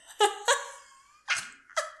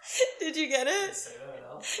Did you get it?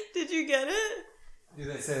 Did you get it? Did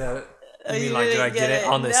they say that? You mean, didn't like, did I get it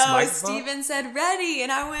on this No, microphone? Steven said ready,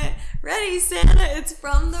 and I went, ready, Santa. It's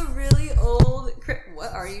from the really old...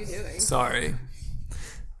 What are you doing? Sorry.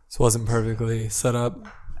 This wasn't perfectly set up.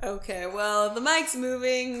 Okay, well, the mic's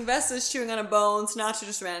moving. Vesta's chewing on a bone. Sinatra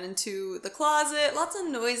just ran into the closet. Lots of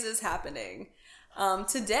noises happening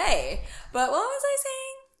today. But what was I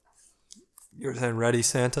saying? You were saying ready,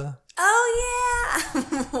 Santa? Oh,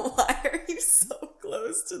 yeah. Why are you so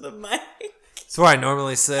close to the mic? That's where I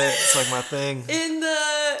normally sit. It's like my thing. In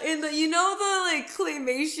the you know the like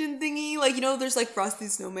claymation thingy, like you know there's like Frosty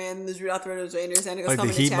Snowman, there's Rudolph the Red-Nosed Reindeer, Santa goes Like the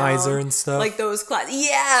coming to Heat town, Miser and stuff. like those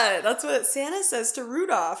yeah, that's what Santa says to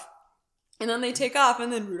Rudolph, and then they take off,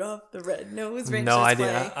 and then Rudolph the Red-Nosed Reindeer. No idea.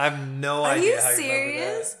 Playing. I have no Are idea. you how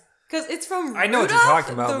serious? Because it's from I know Rudolph what you're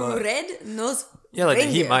talking about, the but Red-Nosed yeah, like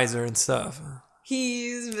Reindeer. the Heat Miser and stuff.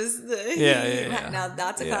 He's Mr. Yeah. Now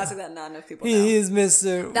that's a classic that not enough people know. He's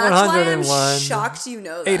Mr. That's 101. why I'm shocked you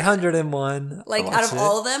know that. 801. Like out of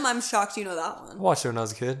all of them, I'm shocked you know that one. I watched it when I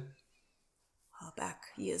was a kid. Oh, back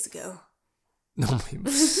years ago. No,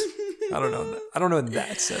 I don't know. I don't know what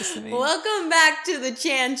that says to me. Welcome back to the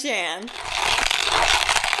Chan Chan.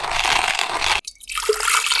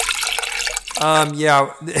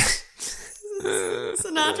 Yeah.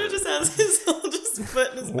 Sinatra just has his oldest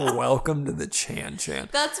foot in his mouth. Welcome to the Chan Chan.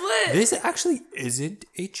 That's what. This actually isn't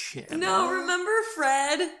a channel. No, remember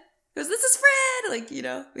Fred? Because this is Fred. Like, you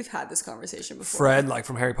know, we've had this conversation before. Fred, like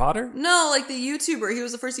from Harry Potter? No, like the YouTuber. He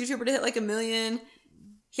was the first YouTuber to hit like 1 million.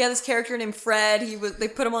 He had this character named Fred. They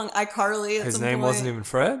put him on iCarly at His some name point. wasn't even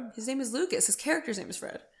Fred? His name is Lucas. His character's name is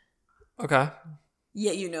Fred. Okay.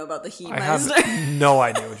 Yeah, you know about the Heat I Miser. have no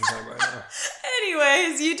idea what you're talking about right now. Anyway,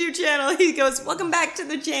 his YouTube channel, he goes, welcome back to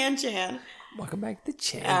the Chan Chan. Welcome back to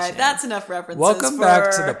Chan All right, Chan. that's enough references. Welcome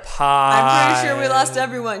back to the pod. I'm pretty sure we lost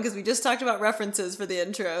everyone because we just talked about references for the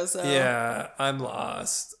intro. So Yeah, I'm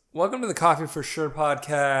lost. Welcome to the Coffee for Sure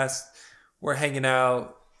podcast. We're hanging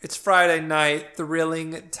out. It's Friday night.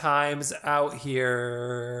 Thrilling times out here.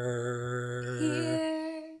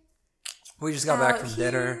 We just got back from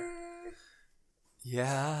dinner.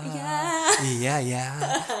 Yeah.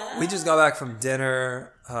 We just got back from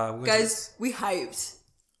dinner. Guys, we hyped.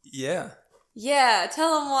 Yeah. Yeah,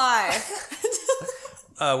 tell them why.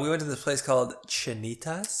 We went to this place called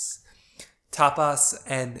Chinitas, tapas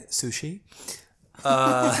and sushi.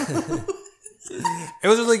 It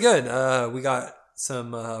was really good. We got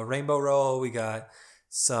some rainbow roll. We got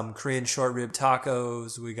some Korean short rib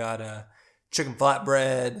tacos. We got a chicken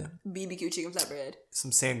flatbread. BBQ chicken flatbread.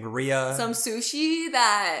 Some sangria. Some sushi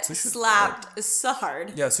that slapped so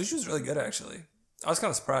hard. Yeah, sushi was really good, actually. I was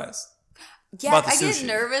kind of surprised. Yeah, about the I get sushi.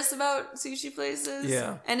 nervous about sushi places.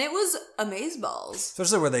 Yeah. And it was amazeballs.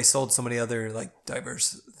 Especially where they sold so many other, like,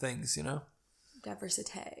 diverse things, you know?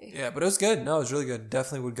 Diversité. Yeah, but it was good. No, it was really good.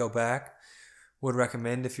 Definitely would go back. Would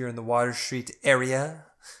recommend if you're in the Water Street area.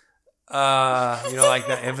 Like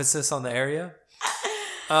that emphasis on the area.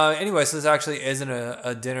 Anyway, so this actually isn't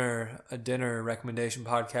a dinner recommendation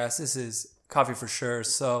podcast. This is Coffee for Sure.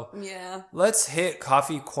 So yeah, let's hit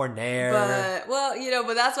Coffee Corner.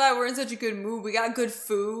 But that's why we're in such a good mood. We got good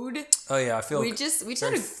food. Oh yeah, I feel we just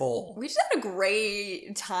very full. We just had a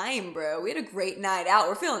great time, bro. We had a great night out.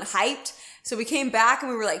 We're feeling hyped. So we came back and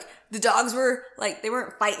we were like, the dogs were like, they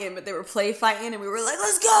weren't fighting, but they were play fighting, and we were like,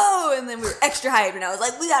 let's go. And then we were extra hyped, and I was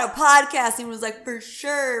like, we got a podcast. And he was like, for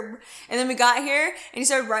sure. And then we got here and he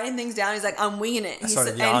started writing things down. He's like, I'm winging it. I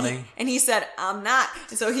started yawning. And he said, I'm not.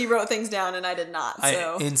 And so he wrote things down and I did not.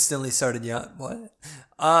 So I instantly started yawning. What?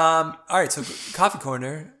 All right, so Coffee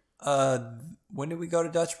Corner. When did we go to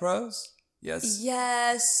Dutch Bros? Yes.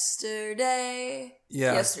 Yesterday.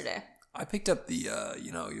 Yeah. Yesterday. I picked up the,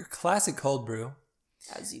 your classic cold brew.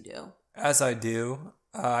 As you do. As I do.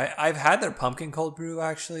 I've had their pumpkin cold brew,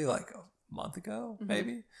 actually, like a month ago,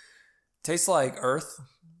 maybe. Tastes like earth.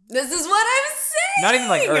 This is what I'm saying! Not even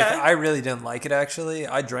like earth. I really didn't like it, actually.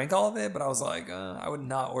 I drank all of it, but I was like, I would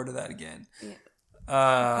not order that again.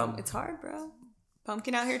 Yeah. It's hard, bro.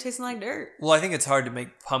 Pumpkin out here tasting like dirt. Well, I think it's hard to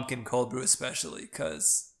make pumpkin cold brew, especially,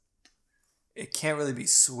 because it can't really be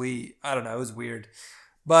sweet. I don't know. It was weird.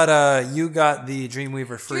 But you got the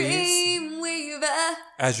Dreamweaver Freeze. Dreamweaver.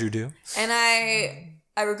 As you do. And I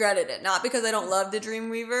regretted it. Not because I don't love the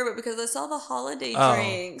Dreamweaver, but because I saw the holiday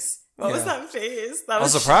drinks. What was that face? I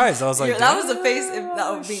was surprised. I was like, that was a face that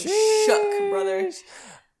was being shook, brother.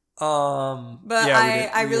 But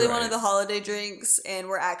yeah, I really wanted the holiday drinks, and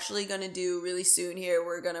we're actually going to do really soon here.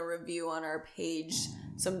 We're going to review on our page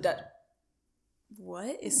some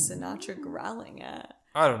What is Sinatra growling at?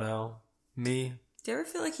 I don't know. Me. Do you ever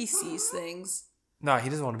feel like he sees things? Nah, he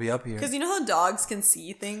doesn't want to be up here. Because you know how dogs can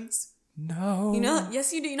see things? No.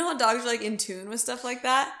 Yes, you do. You know how dogs are like in tune with stuff like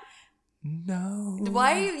that? No.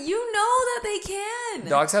 Why? You know that they can.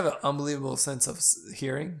 Dogs have an unbelievable sense of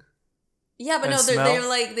hearing. Yeah, but and no, smell. they're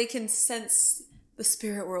like, they can sense the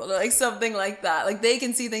spirit world or like something like that. Like they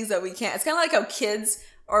can see things that we can't. It's kind of like how kids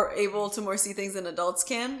are able to more see things than adults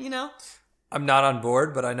can, you know? I'm not on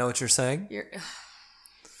board, but I know what you're saying. Did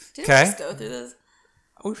we Okay. just go through this?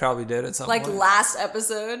 We probably did at some Like point. last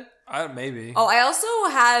episode? Maybe. Oh, I also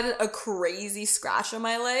had a crazy scratch on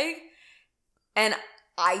my leg. And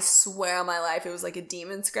I swear on my life, it was like a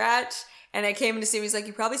demon scratch. And I came in to see him. He's like,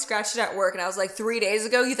 you probably scratched it at work. And I was like, 3 days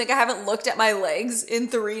ago? You think I haven't looked at my legs in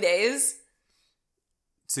 3 days?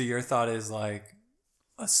 So your thought is like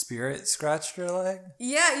a spirit scratched your leg?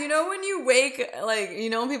 Yeah, you know when you wake, like, you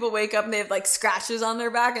know when people wake up and they have like scratches on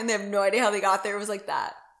their back and they have no idea how they got there? It was like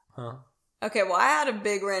that. Huh. Okay, well, I had a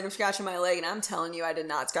big random scratch on my leg, and I'm telling you, I did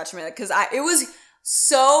not scratch my leg because it was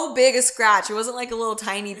so big a scratch. It wasn't like a little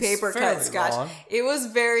tiny paper cut fairly scratch. long. It was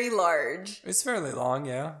very large, It's fairly long,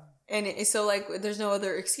 yeah. and so like, there's no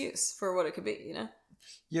other excuse for what it could be, you know?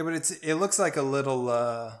 Yeah, but it looks like a little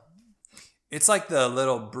it's like the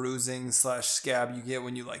little bruising / scab you get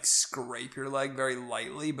when you like scrape your leg very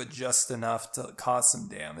lightly, but just enough to cause some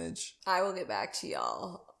damage. I will get back to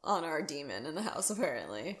y'all on our demon in the house.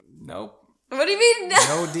 Apparently, Nope. what do you mean?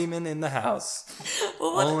 No demon in the house.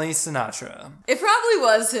 Well, what? Only Sinatra. It probably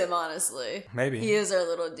was him, honestly. Maybe. He is our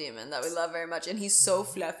little demon that we love very much, and he's so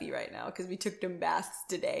fluffy right now because we took him baths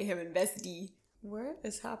today, him and Bestie. Where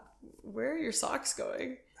are your socks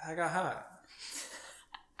going? I got hot.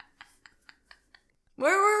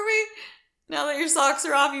 Where were we? Now that your socks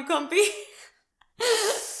are off, you comfy?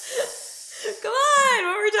 Come on,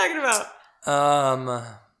 what were we talking about?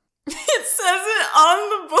 It says it on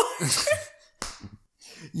the board.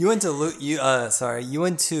 You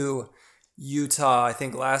went to Utah, I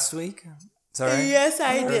think last week. Sorry. Yes,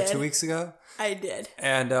 I or did. 2 weeks ago. I did.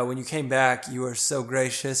 And when you came back, you were so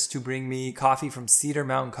gracious to bring me coffee from Cedar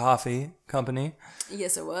Mountain Coffee Company.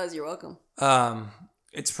 Yes, it was. You're welcome.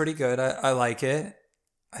 It's pretty good. I like it.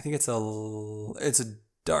 I think it's a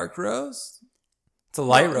dark roast. It's a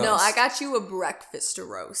light roast. No, I got you a breakfast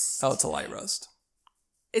roast. Oh, it's a light roast.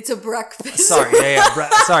 It's a breakfast. Sorry, yeah.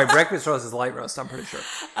 Sorry, breakfast roast is light roast. I'm pretty sure.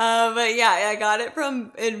 But yeah, I got it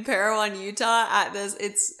in Parowan, Utah.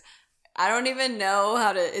 I don't even know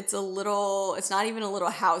how to. It's not even a little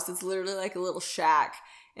house. It's literally like a little shack.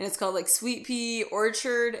 And it's called like Sweet Pea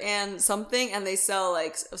Orchard and something. And they sell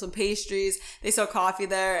like some pastries. They sell coffee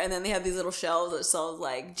there. And then they have these little shelves that sell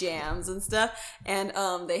like jams and stuff. And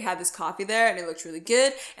they had this coffee there and it looked really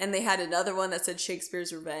good. And they had another one that said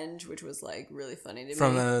Shakespeare's Revenge, which was like really funny to me.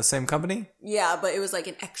 From the same company? Yeah, but it was like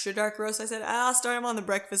an extra dark roast. I said, I'll start them on the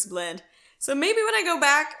breakfast blend. So maybe when I go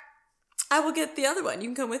back, I will get the other one. You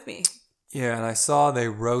can come with me. Yeah, and I saw they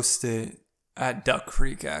roast it at Duck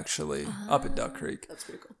Creek, actually. Up at Duck Creek. That's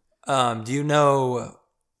pretty cool. Do you know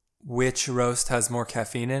which roast has more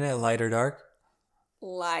caffeine in it, light or dark?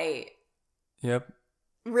 Light. Yep.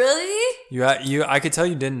 Really? I could tell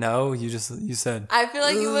you didn't know. You said. I feel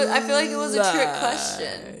like it was a trick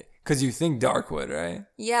question. Because you think dark would, right?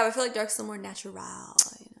 Yeah, but I feel like dark's the more natural.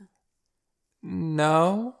 You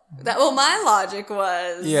know? No. My logic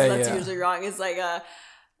was that's yeah. usually wrong. It's like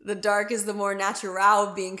the dark is the more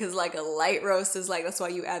natural being because like a light roast is like that's why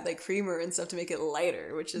you add like creamer and stuff to make it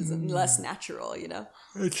lighter, which is less natural, you know.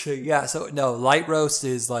 Yeah. So no, light roast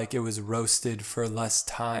is like it was roasted for less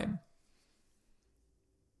time.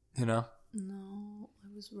 You know. No,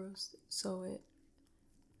 it was roasted.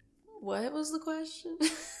 What was the question?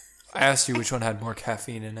 I asked you which one had more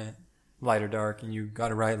caffeine in it, light or dark, and you got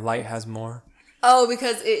it right. Light has more. Oh,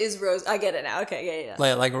 because it is roast. I get it now. Okay, yeah.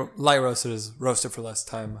 Light roasted is roasted for less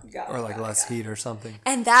time or less heat or something.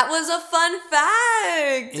 And that was a fun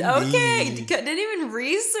fact. Indeed. Okay, didn't even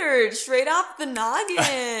research, straight off the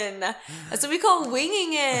noggin. That's what we call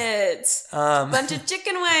winging it. Bunch of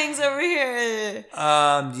chicken wings over here.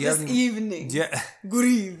 Do you have any, evening. Good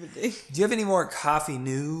evening. Do you have any more coffee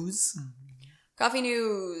news? Coffee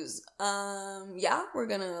news. Yeah, we're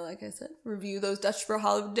gonna, like I said, review those Dutch Bro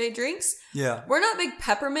holiday drinks. Yeah. We're not big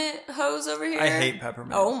peppermint hoes over here. I hate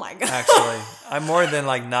peppermint. Oh my god. Actually, I'm more than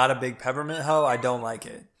like not a big peppermint hoe. I don't like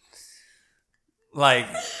it. Like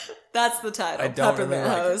that's the title. I don't Peppermint really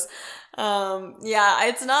like hose. Yeah,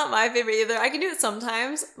 it's not my favorite either. I can do it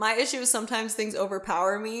sometimes. My issue is sometimes things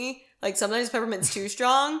overpower me. Like sometimes peppermint's too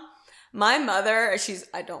strong. My mother, she's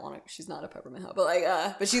not a peppermint hoe,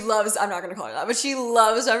 but she loves, I'm not going to call her that, but she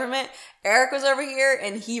loves peppermint. Eric was over here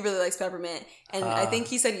and he really likes peppermint. And I think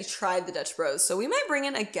he said he tried the Dutch Bros. So we might bring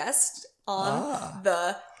in a guest on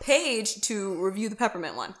the page to review the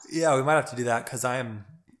peppermint one. Yeah, we might have to do that because I am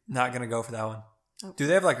not going to go for that one. Okay. Do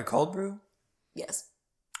they have like a cold brew? Yes.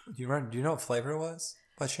 Do you know what flavor it was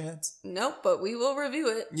by chance? Nope, but we will review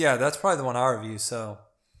it. Yeah, that's probably the one I'll review, so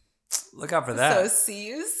look out for that. So see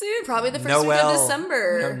you soon. Probably the first week of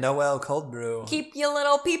December. Noel cold brew. Keep your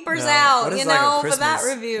little peepers out, for that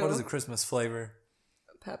review. What is a Christmas flavor?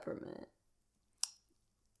 Peppermint.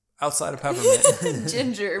 Outside of peppermint.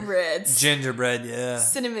 Gingerbread, yeah.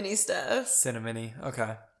 Cinnamony stuff. Cinnamony,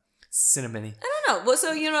 okay. Cinnamony. I don't know. Well,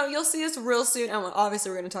 so, you'll see us real soon. And obviously,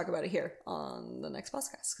 we're going to talk about it here on the next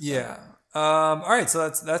podcast. Yeah. All right, so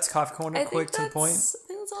that's Coffee Corner, quick to the point. I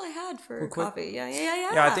think that's all I had for coffee. Yeah.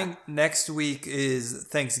 Yeah, I think next week is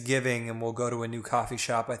Thanksgiving, and we'll go to a new coffee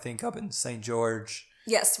shop, I think, up in St. George.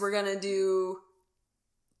 Yes, we're going to do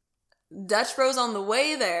Dutch Bros on the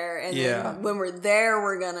way there, and then when we're there,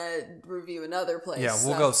 we're going to review another place. Yeah,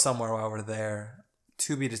 we'll go somewhere while we're there.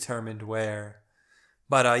 To be determined where.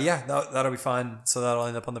 But that'll be fun. So that'll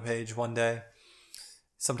end up on the page one day,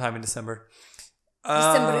 sometime in December.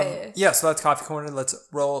 December. Yeah, so that's Coffee Corner. Let's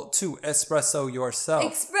roll to Espresso Yourself.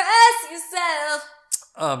 Express yourself.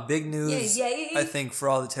 Big news, I think, for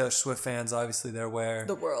all the Taylor Swift fans. Obviously, they're aware.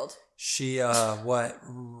 The world. She,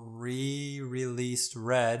 re-released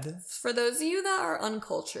Red. For those of you that are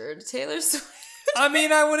uncultured, Taylor Swift. I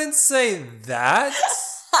mean, I wouldn't say that.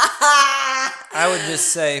 I would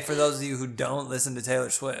just say, for those of you who don't listen to Taylor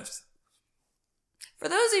Swift. For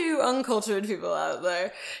those of you uncultured people out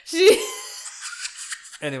there, she...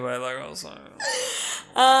 Anyway, like I was saying.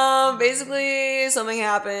 Basically, something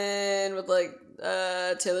happened with,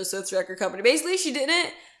 Taylor Swift's record company. Basically, she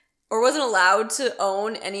didn't, or wasn't allowed to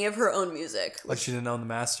own any of her own music. Like she didn't own the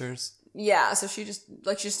masters? Yeah, so she just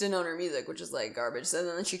didn't own her music, which is garbage. And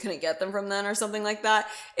then she couldn't get them from then or something like that.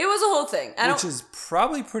 It was a whole thing. Which is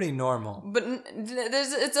probably pretty normal. But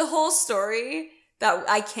it's a whole story that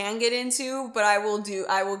I can get into, but I will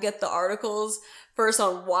get the articles first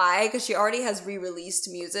on why, because she already has re-released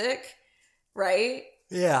music, right?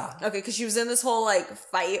 Yeah. Okay, because she was in this whole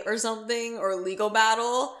fight or something, or legal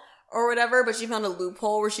battle or whatever, but she found a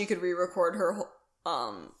loophole where she could re-record her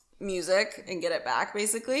music and get it back,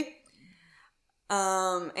 basically.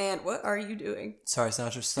 And what are you doing? Sorry, it's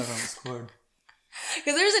not just stuck on this cord.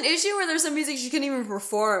 Because there's an issue where there's some music she couldn't even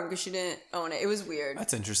perform because she didn't own it. It was weird.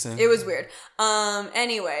 That's interesting. It was weird.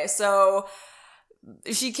 Anyway, so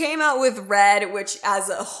she came out with Red, which as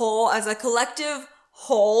a collective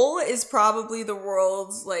whole is probably the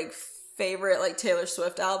world's favorite Taylor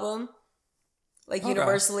Swift album. Okay.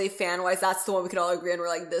 Universally fan-wise, that's the one we could all agree on.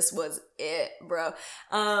 We're this was it, bro.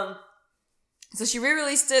 So she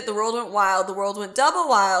re-released it. The world went wild. The world went double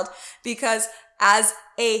wild because as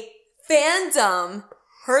a fandom,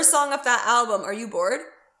 her song off that album, are you bored,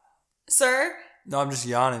 sir? No, I'm just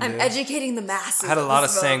yawning, I'm educating the masses. I had a lot of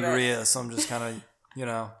sangria, so I'm just kind of,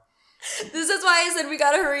 This is why I said we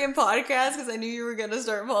gotta hurry and podcast, because I knew you were gonna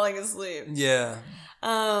start falling asleep. Yeah.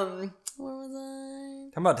 Where was I?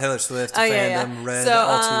 Talking about Taylor Swift, fandom, Red, so,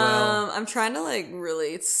 All Too Well. I'm trying to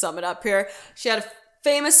really sum it up here. She had a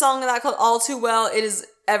famous song of that called All Too Well. It is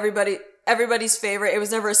everybody's favorite. It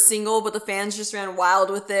was never a single, but the fans just ran wild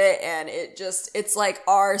with it, and it's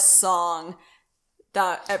our song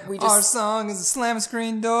that we just... Our song is a slam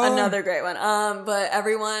screen door. Another great one. But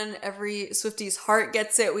every Swifties heart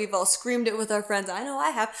gets it. We've all screamed it with our friends. I know I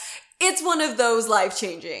have. It's one of those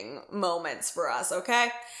life-changing moments for us, okay?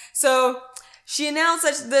 So she announced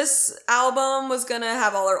that this album was gonna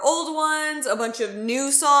have all her old ones, a bunch of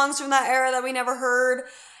new songs from that era that we never heard,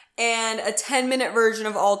 and a 10-minute version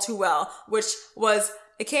of All Too Well,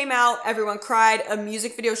 it came out, everyone cried, a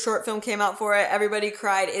music video short film came out for it, everybody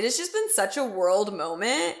cried. It has just been such a world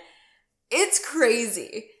moment. It's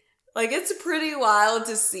crazy. It's pretty wild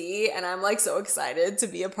to see, and I'm so excited to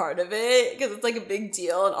be a part of it, because it's a big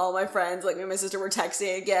deal, and all my friends, me and my sister, were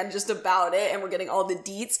texting again just about it, and we're getting all the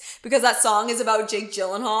deets, because that song is about Jake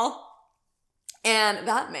Gyllenhaal. And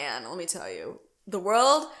that man, let me tell you, the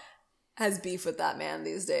world has beef with that man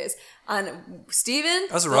these days. And Steven...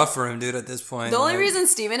 That's rough for him, dude, at this point. The only reason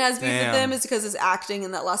Steven has beef with him is because his acting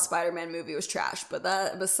in that last Spider-Man movie was trash. But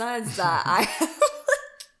besides that,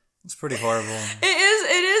 It's pretty horrible. It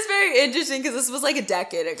is very interesting because this was a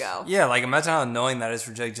decade ago. Yeah, imagine how annoying that is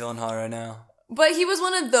for Jake Gyllenhaal right now. But he was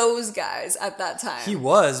one of those guys at that time. He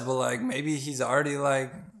was, but maybe he's already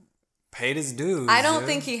paid his dues. I don't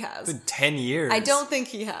think he has. It's been 10 years. I don't think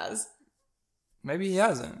he has. Maybe he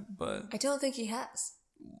hasn't, but... I don't think he has.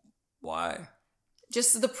 Why?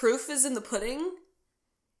 Just the proof is in the pudding,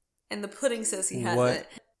 and the pudding says he hasn't.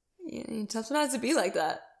 He doesn't have to be like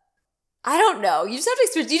that. I don't know. You just have to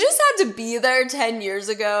experience. You just had to be there 10 years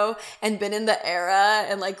ago and been in the era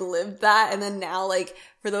and like lived that. And then now, like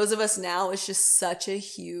for those of us now, it's just such a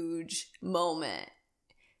huge moment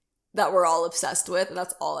that we're all obsessed with. And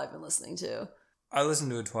that's all I've been listening to. I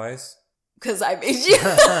listened to it twice. Because I made you.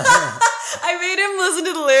 I made him listen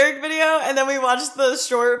to the lyric video and then we watched the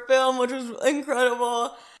short film, which was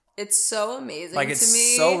incredible. It's so amazing like, to me.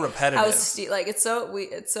 it's so repetitive. How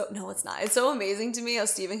no, it's not. It's so amazing to me how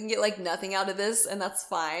Steven can get like nothing out of this, and that's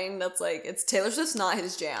fine. That's like, it's Taylor Swift's not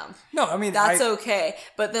his jam. No, I mean, that's okay.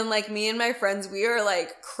 But then like me and my friends, we are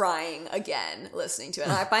like crying again listening to it.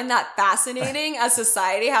 And I find that fascinating as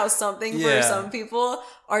society, how something for some people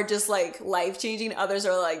are just like life changing. Others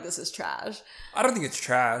are like, this is trash. I don't think it's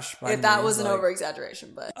trash. That was an over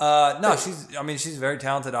exaggeration, but no, she's very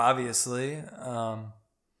talented, obviously.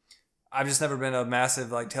 I've just never been a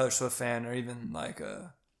massive like Taylor Swift fan or even like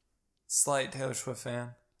a slight Taylor Swift fan.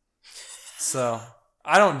 So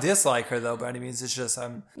I don't dislike her though by any means. It's just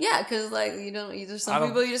because like there's some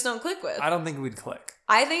people you just don't click with. I don't think we'd click.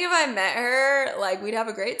 I think if I met her, like we'd have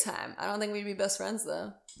a great time. I don't think we'd be best friends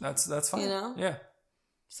though. That's fine. You know? Yeah.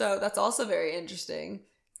 So that's also very interesting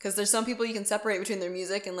because there's some people you can separate between their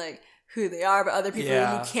music and like who they are, but other people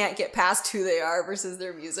you can't get past who they are versus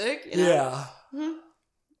their music. You know? Yeah. Mm-hmm.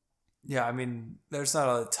 Yeah, I mean, there's not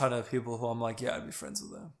a ton of people who I'm like, yeah, I'd be friends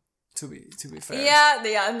with them. To be fair. Yeah,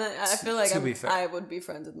 and I feel like I would be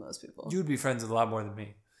friends with most people. You would be friends with a lot more than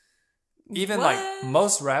me. Even like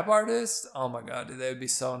most rap artists, oh my god, dude, they would be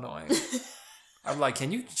so annoying. I'm like,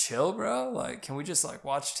 can you chill, bro? Like, can we just like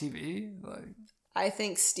watch TV? Like, I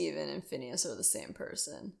think Steven and Phineas are the same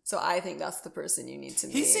person. So I think that's the person you need to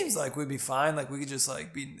meet. He seems like we'd be fine. Like we could just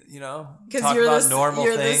like be, talk you're about normal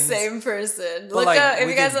you're things. The same person. But look like, up, if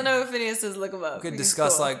you guys don't know who Phineas is, look him up. We could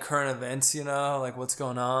discuss like current events, like what's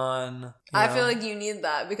going on. I feel like you need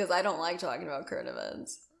that because I don't like talking about current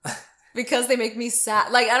events. Because they make me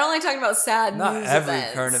sad. Like, I don't like talking about sad Not news every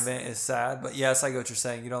events. current event is sad, but yes, I get what you're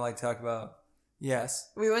saying. You don't like to talk about,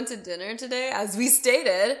 yes. We went to dinner today, as we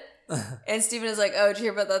stated, and Steven is like, oh, did you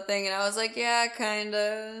hear about that thing? And I was like, yeah, kind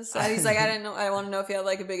of sad. He's like, I didn't know. I want to know if you had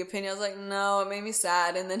like a big opinion. I was like, no, it made me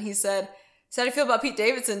sad. And then he said, so how do you feel about Pete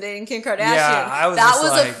Davidson dating Kim Kardashian? Yeah, that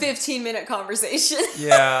was like, a 15-minute conversation.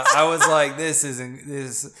 Yeah, I was like,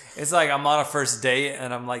 it's like I'm on a first date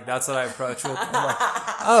and I'm like, that's what I approach with. I'm like,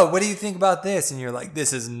 oh, what do you think about this? And you're like,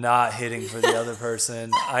 this is not hitting for the other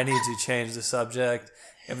person. I need to change the subject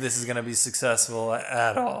if this is going to be successful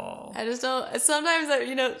at all. I just don't, sometimes,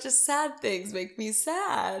 just sad things make me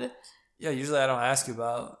sad. Yeah, usually I don't ask you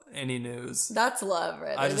about any news. That's love,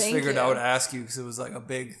 right? I just figured I would ask you because it was like a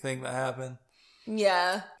big thing that happened.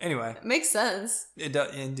 Yeah. Anyway. It makes sense. It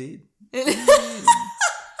does, indeed.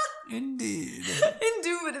 Indeed.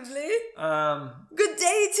 Indubitably. Good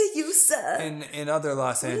day to you, sir. In other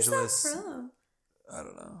Los Angeles. Where's that from? I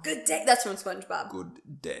don't know. Good day. That's from SpongeBob.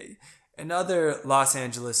 Good day. In other Los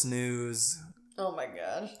Angeles news. Oh my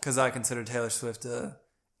god. Because I consider Taylor Swift a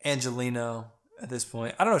Angelino at this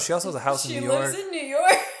point. I don't know. She also has a house in New York. She lives in New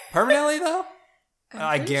York. Permanently, though?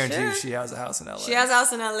 I guarantee you she has a house in LA. She has a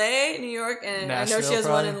house in LA, New York, and Nashville, I know she has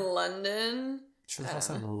one in London. She has a house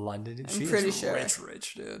in London, dude. I'm pretty sure.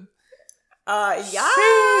 Rich, dude.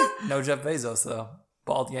 Yeah. No Jeff Bezos, though.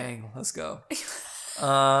 Bald gang. Let's go.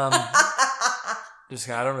 Just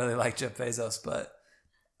I don't really like Jeff Bezos, but...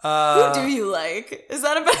 who do you like? Is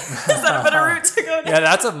that a better route to go down? Yeah,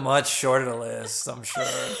 that's a much shorter list, I'm sure.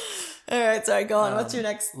 All right, sorry, go on. What's your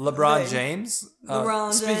next LeBron thing? James.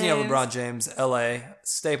 James. Speaking of LeBron James, LA,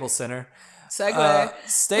 Staples Center. Segue.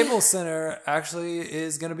 Staples Center actually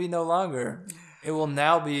is going to be no longer. It will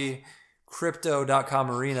now be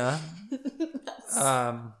Crypto.com Arena.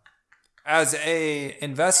 As a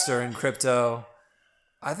investor in crypto,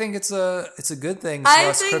 I think it's a good thing for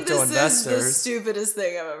us crypto investors. I think this is the stupidest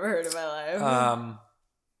thing I've ever heard in my life.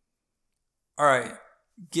 All right,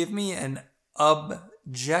 give me an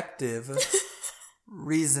objective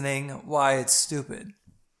reasoning why it's stupid.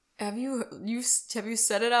 Have you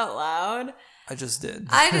said it out loud? I just did.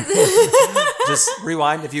 I just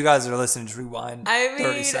rewind. If you guys are listening, just rewind.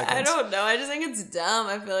 30 seconds. I don't know. I just think it's dumb.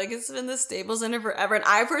 I feel like it's been the Staples Center forever. And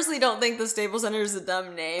I personally don't think the Staples Center is a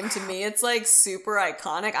dumb name. To me, it's like super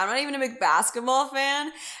iconic. I'm not even a big basketball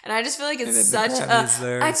fan. And I just feel like it's such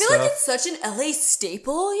it's such an LA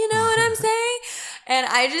staple, you know what I'm saying? And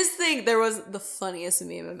I just think there was the funniest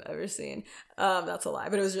meme I've ever seen. That's a lie,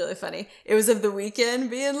 but it was really funny. It was of The Weeknd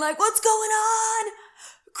being like, what's going on?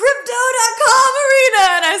 Crypto.com arena.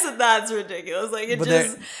 And I said, that's ridiculous. Like, But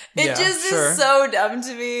just sure. is so dumb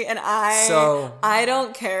to me. And I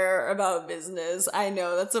don't care about business. I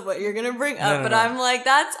know that's what you're going to bring up, but I'm like,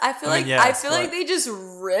 I feel like they just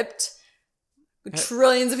ripped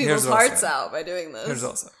trillions of people's hearts out by doing this. Here's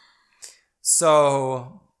also.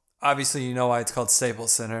 So, obviously, you know why it's called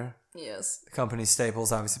Staples Center. Yes. The company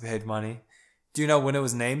Staples obviously paid money. Do you know when it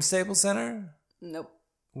was named Staples Center? Nope.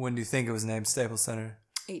 When do you think it was named Staples Center?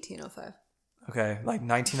 1805. Okay, like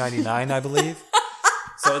 1999, I believe.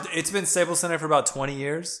 So it's been Staples Center for about 20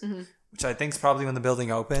 years, which I think is probably when the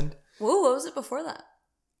building opened. Whoa, what was it before that?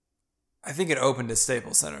 I think it opened as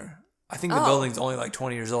Staples Center. I think the building's only like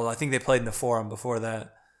 20 years old. I think they played in the Forum before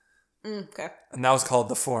that. Okay. And that was called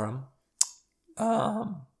the Forum.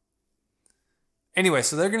 Anyway,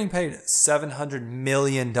 so they're getting paid $700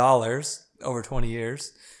 million over 20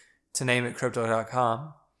 years to name it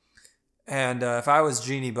Crypto.com. And if I was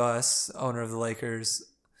Jeannie Buss, owner of the Lakers,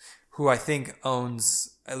 who I think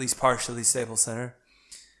owns at least partially Staples Center,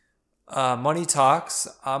 money talks.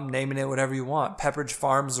 I'm naming it whatever you want. Pepperidge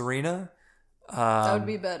Farms Arena. That would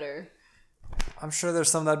be better. I'm sure there's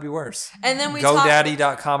some that'd be worse. And then we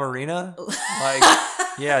GoDaddy.com Arena. Like,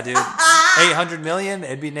 yeah, dude. 800 million,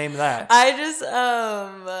 it'd be named that. I just,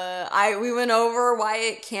 we went over why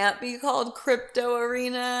it can't be called Crypto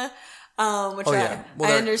Arena, which I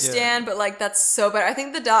understand, but like that's so bad. I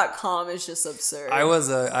think the .com is just absurd. I was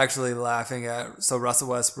actually laughing at, so Russell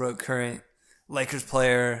Westbrook, current Lakers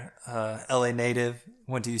player, LA native,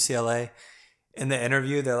 went to UCLA. In the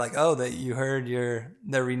interview, they're like, oh, that you heard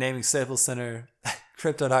they're renaming Staples Center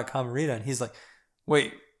Crypto.com Arena. And he's like,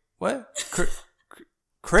 wait, what? Crips?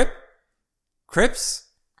 Crip?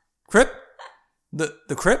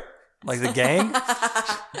 The Crip? Like the gang?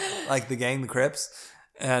 Like the gang, the Crips.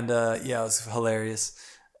 And yeah, it was hilarious.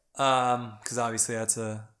 Because obviously that's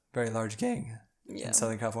a very large gang in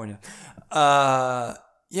Southern California.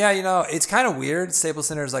 Yeah, you know, it's kind of weird. Staples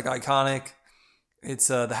Center is like iconic. It's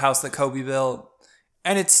the house that Kobe built.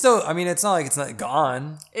 And it's still, I mean, it's not like it's not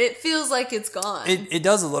gone. It feels like it's gone. It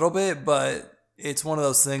does a little bit, but it's one of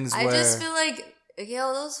those things where... I just feel like,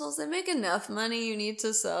 those fools, they make enough money. You need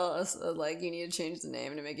to sell, you need to change the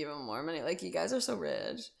name to make even more money. Like, you guys are so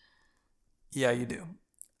rich. Yeah, you do.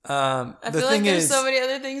 I feel like there's so many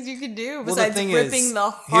other things you could do besides ripping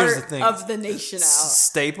the heart of the nation out.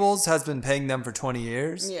 Staples has been paying them for 20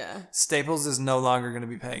 years. Yeah. Staples is no longer going to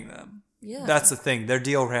be paying them. Yeah. That's the thing. Their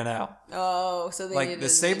deal ran out. Oh, so they like the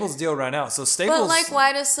Staples deal ran out. So Staples. But like,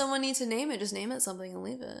 why does someone need to name it? Just name it something and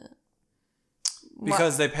leave it.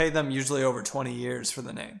 Because they pay them usually over 20 years for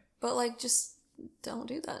the name. But like, just don't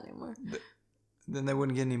do that anymore. Then they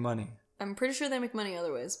wouldn't get any money. I'm pretty sure they make money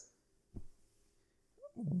other ways.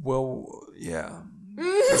 Well, yeah.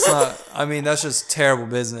 It's not. I mean, that's just terrible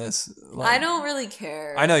business. Like, I don't really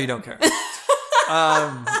care. I know you don't care.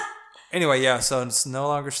 Anyway, yeah, so it's no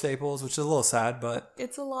longer Staples, which is a little sad, but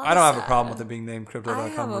it's a lot. I don't have a problem with it being named Crypto.com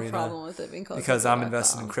Arena. I have a problem with it being called because I'm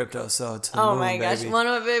invested in crypto, so to oh my gosh, one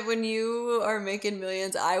of it, when you are making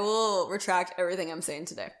millions, I will retract everything I'm saying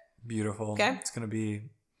today. Beautiful. Okay. It's going to be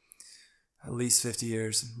at least 50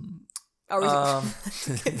 years. Are we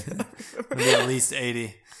maybe at least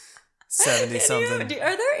 80. 70 something.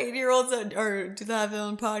 Are there 80-year-olds that do they have their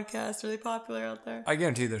own podcast? Are they popular out there? I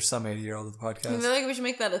guarantee there's some 80-year-olds with podcasts. I feel like we should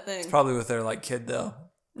make that a thing. It's probably with their like kid though.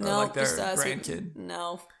 Or no, like their grandkid.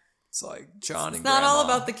 No. It's like John and It's Grandma. not all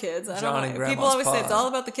about the kids. I don't know. People always say it's all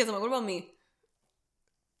about the kids. I'm like, what about me?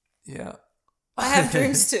 Yeah. I have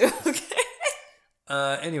dreams too. Okay.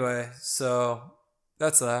 Anyway, so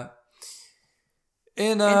that's that.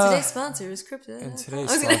 And today's sponsor is Crypto. And today's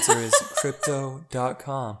sponsor is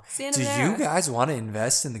Crypto.com. Do you guys want to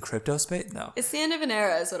invest in the crypto space? No. It's the end of an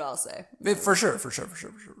era is what I'll say. For sure.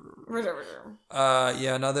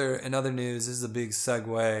 Yeah, another news. This is a big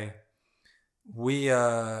segue.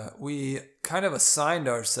 We kind of assigned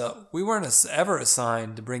ourselves. We weren't ever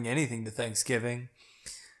assigned to bring anything to Thanksgiving.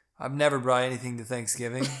 I've never brought anything to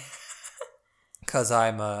Thanksgiving because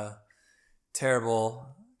I'm a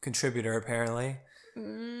terrible contributor apparently.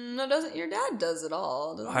 No, doesn't your dad does it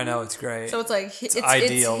all? I know, it's great. So it's like it's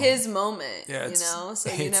ideal. It's his moment. Yeah, you know. So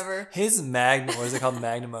you never his magnum. What is it called?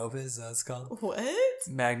 Magnum opus. That's called what?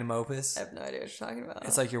 Magnum opus. I have no idea what you're talking about.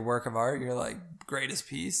 It's like your work of art. Your like greatest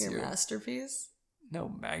piece. Your masterpiece. No,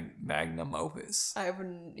 magnum opus.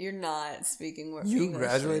 You're not speaking. You English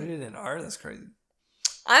graduated in art. That's crazy.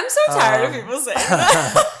 I'm so tired of people saying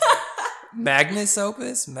that. Magnus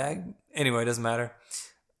opus. Anyway, it doesn't matter.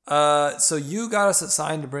 So you got us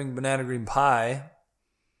assigned to bring banana green pie.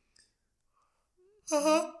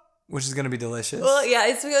 Which is going to be delicious. Well, yeah,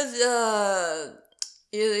 it's because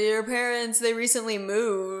Your parents, they recently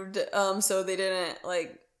moved, so they didn't,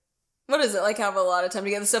 like, what is it, like, have a lot of time to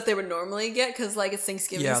get the stuff they would normally get, because, like, it's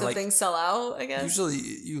Thanksgiving, so like, things sell out, I guess. Usually,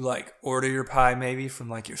 you, like, order your pie, maybe, from,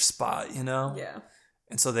 like, your spot, you know? Yeah.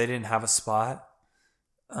 And so they didn't have a spot,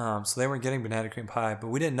 so they weren't getting banana cream pie, but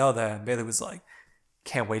we didn't know that, and Bailey was like,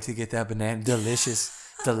 can't wait to get that delicious,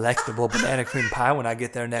 delectable banana cream pie when I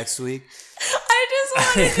get there next week. I just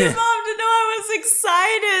wanted your mom to know I was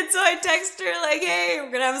excited, so I texted her, like, hey,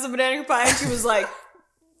 we're gonna have some banana cream pie, and she was like,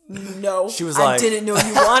 no, she was I didn't know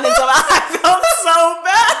you wanted some. I felt so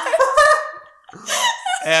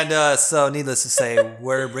bad. And so, needless to say,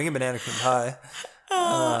 we're bringing banana cream pie.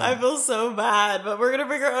 I feel so bad, but we're gonna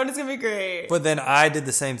bring our own. It's gonna be great. But then I did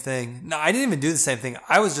the same thing. No, I didn't even do the same thing.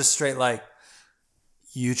 I was just straight like,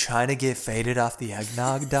 you trying to get faded off the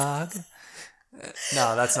eggnog, dog?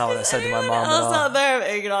 No, that's not what I said to my mom at all. Out there have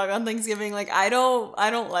eggnog on Thanksgiving. Like, I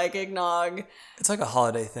don't like eggnog. It's like a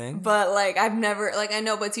holiday thing. But, like, I've never, like, I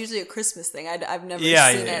know, but it's usually a Christmas thing. I've never seen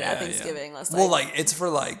it at Thanksgiving. Yeah. Well, like, it's for,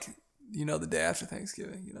 like, you know, the day after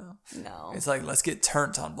Thanksgiving, you know? No. It's like, let's get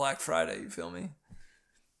turnt on Black Friday, you feel me?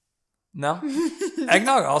 No?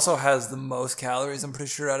 Eggnog also has the most calories, I'm pretty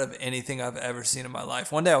sure, out of anything I've ever seen in my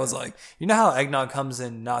life. One day I was like, you know how eggnog comes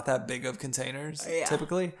in not that big of containers,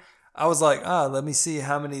 typically? I was like, let me see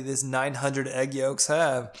how many this 900 egg yolks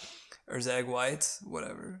have. Or is it egg whites?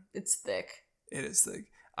 Whatever. It's thick. It is thick.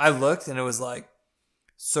 I looked and it was like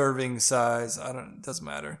serving size. It doesn't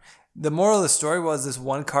matter. The moral of the story was this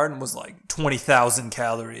one carton was like 20,000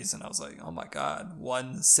 calories. And I was like, oh my God,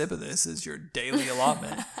 one sip of this is your daily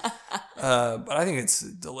allotment. But I think it's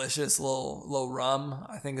delicious. Little rum,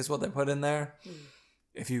 I think is what they put in there.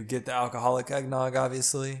 If you get the alcoholic eggnog,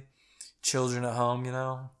 obviously. Children at home, you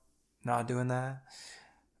know, not doing that.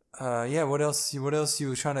 Yeah, what else you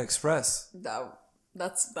were trying to express?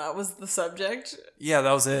 That was the subject. Yeah,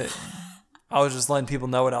 that was it. I was just letting people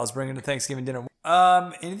know what I was bringing to Thanksgiving dinner.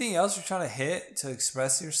 Anything else you're trying to hit to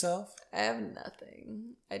express yourself? I have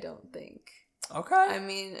nothing, I don't think. Okay. I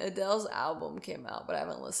mean, Adele's album came out, but I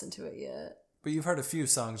haven't listened to it yet. But you've heard a few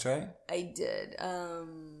songs, right? I did. I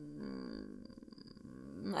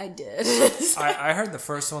did. I heard the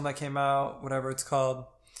first one that came out, whatever it's called,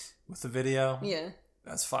 with the video. Yeah.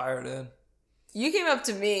 That's fire, dude. You came up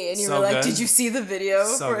to me and you So were like, good. did you see the video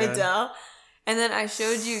for good. Adele? And then I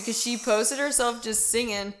showed you, because she posted herself just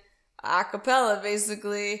singing a cappella,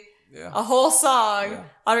 basically, a whole song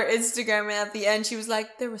on her Instagram. And at the end, she was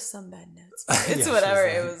like, there was some bad notes. It's whatever.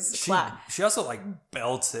 It was she also, like,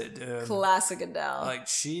 belts it, dude. Classic Adele. Like,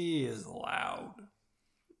 she is loud.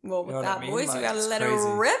 Well, with You know that what I mean? voice, Like, you gotta it's let crazy.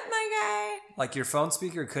 her rip, my guy. Like, your phone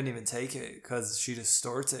speaker couldn't even take it because she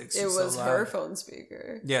distorts it. It was so her loud. phone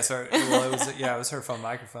speaker. Yeah, sorry. Well, it was her phone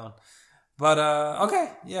microphone. But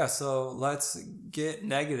okay, yeah. So let's get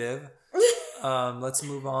negative. Let's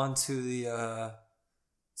move on to the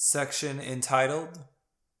section entitled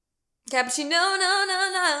Cappuccino,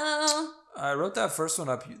 no. I wrote that first one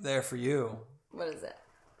up there for you. What is it?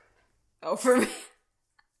 Oh, for me.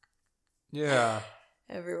 Yeah.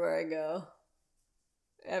 Everywhere I go.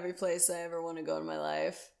 Every place I ever want to go in my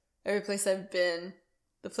life. Every place I've been.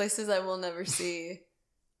 The places I will never see.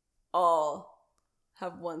 All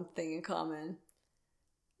have one thing in common.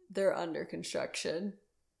 They're under construction.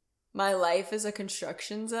 My life is a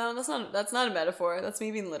construction zone. That's not a metaphor. That's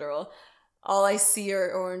me being literal. All I see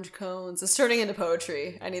are orange cones. It's turning into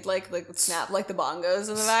poetry. I need like snap like the bongos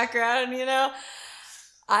in the background, you know?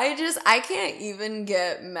 I can't even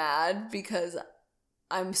get mad because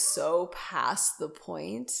I'm so past the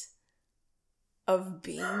point of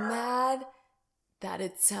being mad that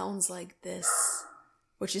it sounds like this,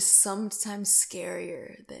 which is sometimes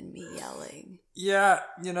scarier than me yelling. Yeah,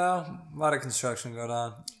 you know, a lot of construction going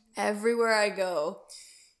on. Everywhere I go,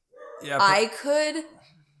 yeah, I could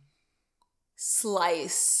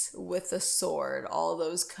slice with a sword all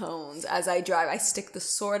those cones. As I drive, I stick the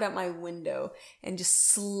sword at my window and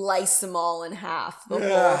just slice them all in half the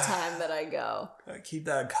whole time that I go. Gotta keep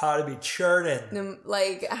that economy churning.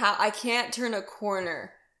 Like, how I can't turn a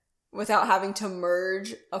corner without having to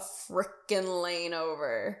merge a frickin' lane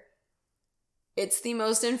over. It's the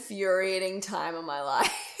most infuriating time of my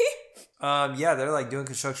life. Yeah, they're like doing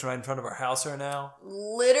construction right in front of our house right now.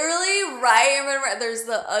 Literally right in front of there's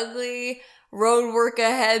the ugly road work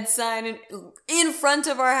ahead sign in front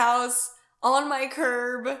of our house on my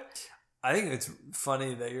curb. I think it's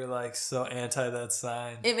funny that you're like so anti that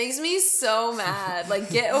sign. It makes me so mad.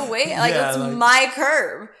 Like, get away. Like, Yeah, it's like, my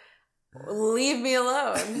curb. Leave me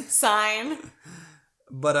alone. Sign.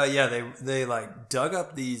 But yeah, they like dug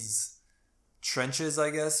up these trenches,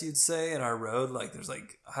 I guess you'd say, in our road. Like there's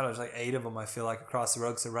like, I don't know, there's like 8 of them, I feel like, across the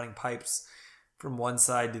road. So they're running pipes from one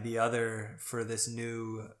side to the other for this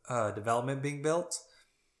new development being built.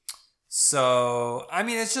 So, I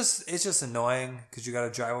mean, it's just annoying because you got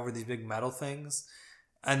to drive over these big metal things.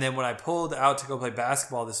 And then when I pulled out to go play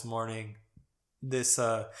basketball this morning,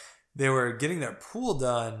 they were getting their pool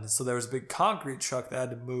done. So there was a big concrete truck that had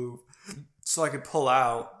to move so I could pull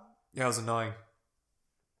out. Yeah, it was annoying.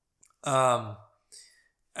 And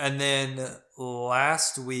then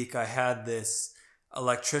last week I had this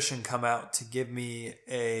electrician come out to give me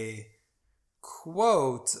a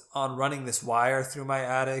quote on running this wire through my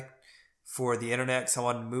attic for the internet because I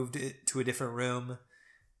wanted to move it to a different room.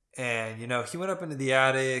 And, you know, he went up into the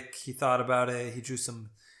attic, he thought about it, he drew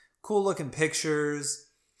some cool looking pictures,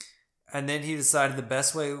 and then he decided the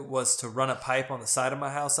best way was to run a pipe on the side of my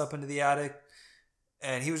house up into the attic.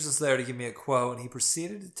 And he was just there to give me a quote, and he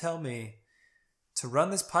proceeded to tell me to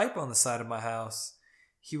run this pipe on the side of my house,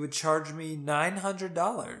 he would charge me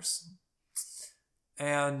 $900.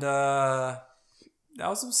 And that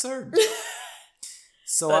was absurd.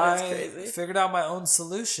 So I figured out my own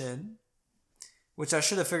solution, which I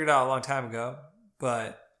should have figured out a long time ago,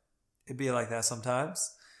 but it'd be like that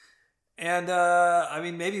sometimes. And I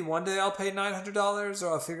mean, maybe one day I'll pay $900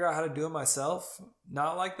 or I'll figure out how to do it myself.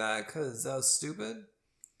 Not like that because that was stupid.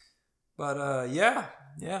 But yeah.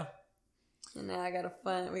 And now we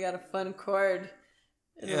got a fun cord.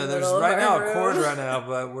 Yeah, there's right now a cord right now,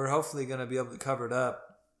 but we're hopefully going to be able to cover it up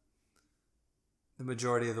the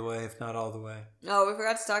majority of the way, if not all the way. Oh, we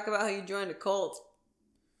forgot to talk about how you joined a cult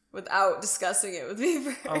without discussing it with me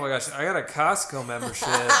first. Oh my gosh, I got a Costco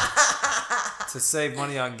membership to save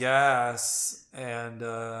money on gas, and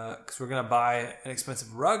because we're going to buy an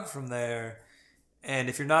expensive rug from there. And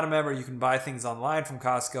if you're not a member, you can buy things online from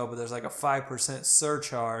Costco, but there's like a 5%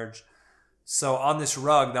 surcharge. So on this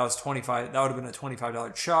rug, that would have been a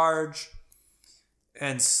 $25 charge.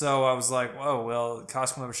 And so I was like, whoa, well,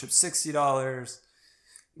 Costco membership $60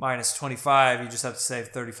 minus $25, you just have to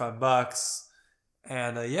save $35.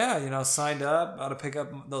 And signed up, about to pick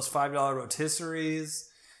up those $5 rotisseries.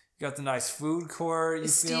 You got the nice food court.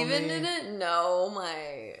 Steven didn't know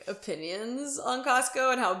my opinions on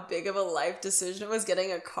Costco and how big of a life decision it was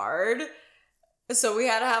getting a card. So we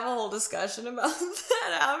had to have a whole discussion about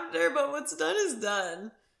that after, but what's done is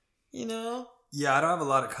done, you know? Yeah, I don't have a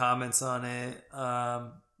lot of comments on it.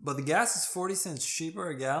 But the gas is 40 cents cheaper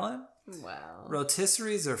a gallon. Wow.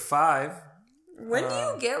 Rotisseries are $5. When do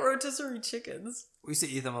you get rotisserie chickens? We used to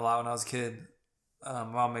eat them a lot when I was a kid.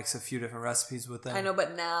 Mom makes a few different recipes with them. I know,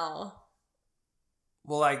 but now.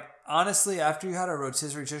 Well, like, honestly, after you had a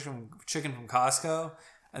rotisserie chicken from Costco,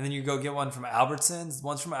 and then you go get one from Albertsons,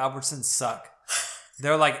 ones from Albertsons suck.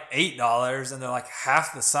 They're like $8, and they're like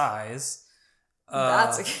half the size.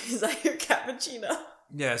 Is that your cappuccino?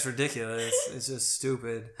 Yeah, it's ridiculous. It's just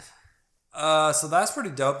stupid. So that's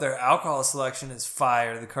pretty dope. Their alcohol selection is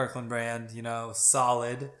fire. The Kirkland brand,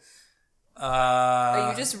 solid. Are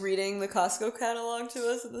you just reading the Costco catalog to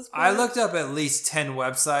us at this point? I looked up at least 10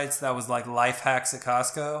 websites that was like life hacks at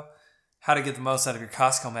Costco. How to get the most out of your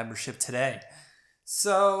Costco membership today.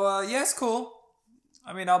 So, yeah, it's cool.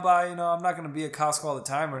 I mean, I'll buy, I'm not going to be at Costco all the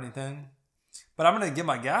time or anything. But I'm going to get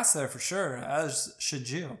my gas there for sure, as should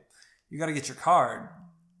you. You got to get your card.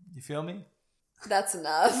 You feel me? That's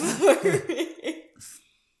enough.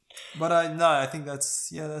 But no, I think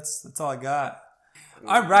that's all I got.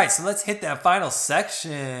 All right, so let's hit that final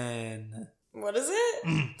section. What is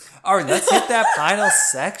it? All right, let's hit that final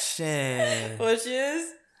section. Which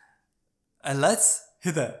is? And let's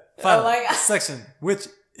hit that final section, which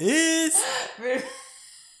is...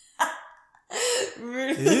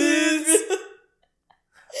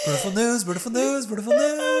 Beautiful news. I'm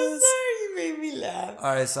sorry, you made me laugh.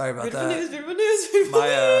 All right, sorry about that. Beautiful news.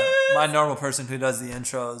 My normal person who does the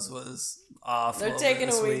intros was off. They're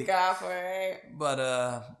taking a week off, all right.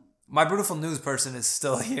 But my beautiful news person is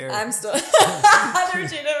still here. I'm still.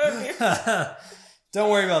 Don't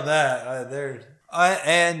worry about that.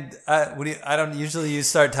 I don't usually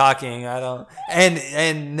start talking. I don't.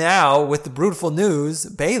 And now with the beautiful news,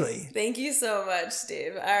 Bailey. Thank you so much,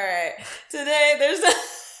 Steve. All right, today there's no.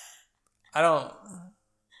 I don't.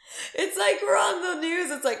 It's like we're on the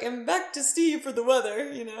news. It's like, I'm back to Steve for the weather,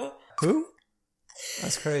 Who?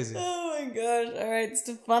 That's crazy. Oh my gosh. All right,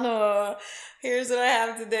 Stefano. Here's what I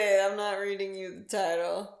have today. I'm not reading you the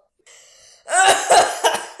title.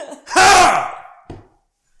 Ha!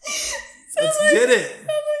 Let's get it. Sound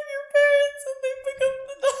like your parents when they pick up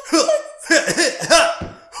the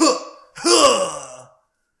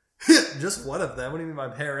dog. Just one of them. What do you mean my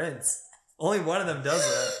parents? Only one of them does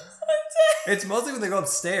that. It's mostly when they go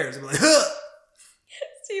upstairs. I'm like, huh!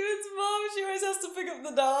 Steven's mom, she always has to pick up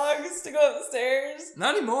the dogs to go upstairs.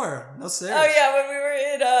 Not anymore. No stairs. Oh yeah, when we were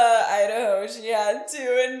in Idaho, she had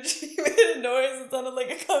to, and she made a noise that sounded like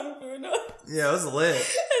a kung fu noise. Yeah, it was lit. And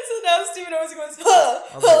so now Steven always goes, huh,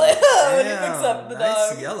 huh, like, huh, when he picks up the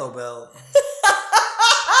nice dog. yellow belt.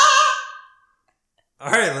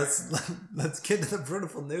 All right, let's get to the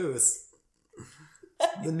beautiful news.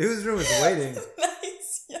 The newsroom is waiting.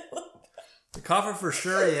 Nice yellow belt. The coffer for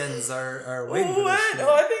Shurians are waiting for What? this shit.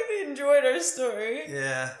 Oh, I think they enjoyed our story.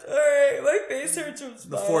 Yeah. Alright, my face hurts from The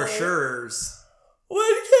smiling. four Shurers.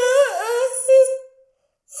 One cat.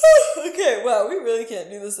 Okay, wow, we really can't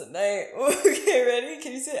do this at night. Okay, ready?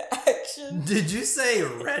 Can you say action? Did you say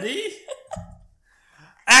ready?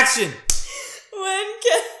 Action! When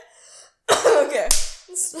okay.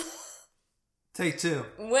 Take two.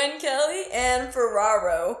 When Kelly Ann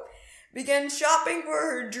Ferraro began shopping for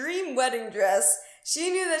her dream wedding dress, she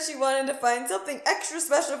knew that she wanted to find something extra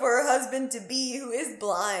special for her husband-to-be who is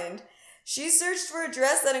blind. She searched for a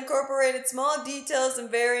dress that incorporated small details and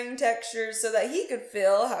varying textures so that he could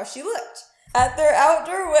feel how she looked. At their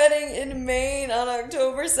outdoor wedding in Maine on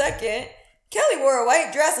October 2nd, Kelly wore a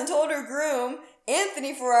white dress and told her groom,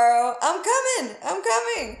 Anthony Ferraro, I'm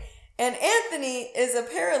coming. And Anthony is a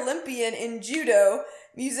Paralympian in judo,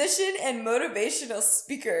 musician, and motivational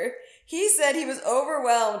speaker. He said he was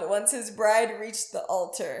overwhelmed once his bride reached the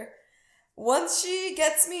altar. Once she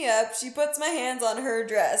gets me up, she puts my hands on her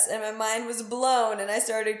dress, and my mind was blown, and I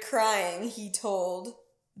started crying, he told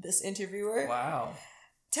this interviewer. Wow.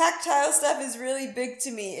 Tactile stuff is really big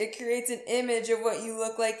to me. It creates an image of what you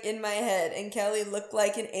look like in my head, and Kelly looked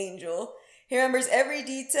like an angel. He remembers every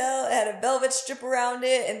detail. It had a velvet strip around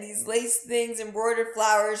it, and these lace things, embroidered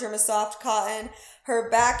flowers from a soft cotton. Her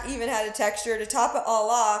back even had a texture. To top it all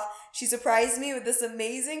off, she surprised me with this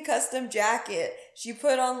amazing custom jacket she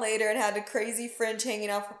put on later and had a crazy fringe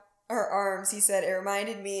hanging off her arms. He said, it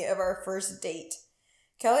reminded me of our first date.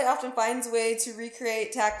 Kelly often finds a way to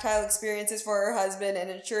recreate tactile experiences for her husband and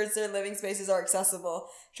ensures their living spaces are accessible.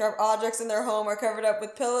 Sharp objects in their home are covered up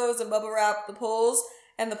with pillows and bubble wrap. The poles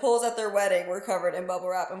at their wedding were covered in bubble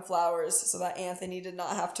wrap and flowers so that Anthony did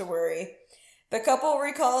not have to worry. The couple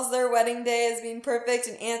recalls their wedding day as being perfect,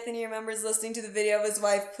 and Anthony remembers listening to the video of his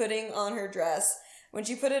wife putting on her dress. When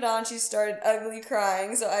she put it on, she started ugly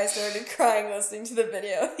crying, so I started crying listening to the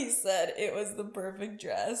video. He said it was the perfect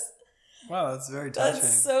dress. Wow, that's very touching.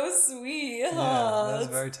 That's so sweet, huh? Yeah, that's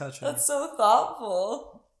very touching. That's so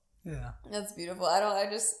thoughtful. Yeah. That's beautiful. I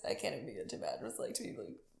can't even begin to imagine what it's like to be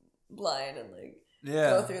like blind and like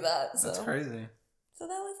go through that. So. That's crazy. So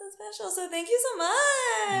that was so special. So thank you so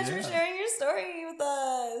much for sharing your story with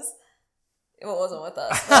us. Well, it wasn't with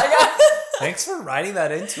us. Thanks for writing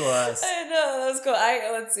that into us. I know, that was cool.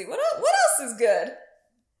 Let's see. What else is good?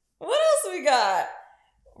 What else we got?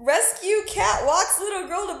 Rescue cat walks little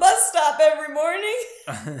girl to bus stop every morning.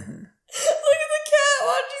 Look at the cat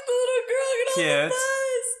watching the little girl get on the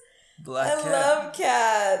bus. Black cat. I love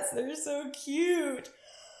cats. They're so cute.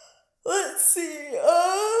 Let's see.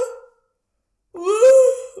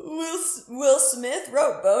 Will Smith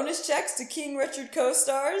wrote bonus checks to King Richard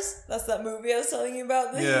co-stars. That's that movie I was telling you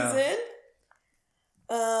about that he's in.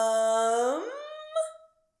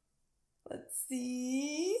 Let's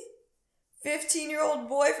see. 15-year-old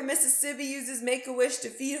boy from Mississippi uses Make-A-Wish to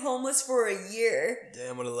feed homeless for a year.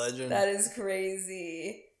 Damn, what a legend. That is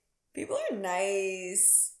crazy. People are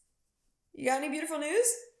nice. You got any beautiful news?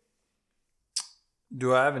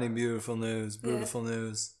 Do I have any beautiful news? Beautiful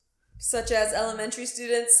news. Such as elementary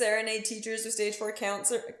students serenade teachers with stage 4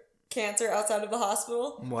 cancer outside of the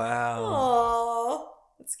hospital. Wow. Aww.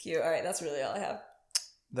 That's cute. Alright, that's really all I have.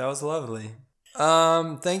 That was lovely.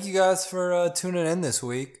 Thank you guys for tuning in this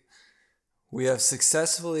week. We have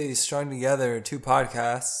successfully strung together 2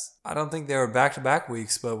 podcasts. I don't think they were back-to-back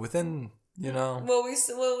weeks, but within, Well, we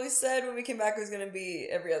said when we came back it was going to be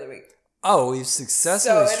every other week. Oh, we've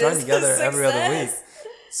successfully strung together every other week.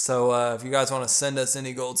 So if you guys want to send us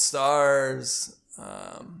any gold stars,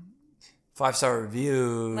 5-star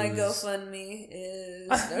reviews. My GoFundMe is...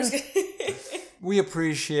 No, I'm just kidding. We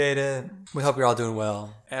appreciate it. We hope you're all doing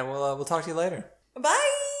well. And we'll talk to you later. Bye!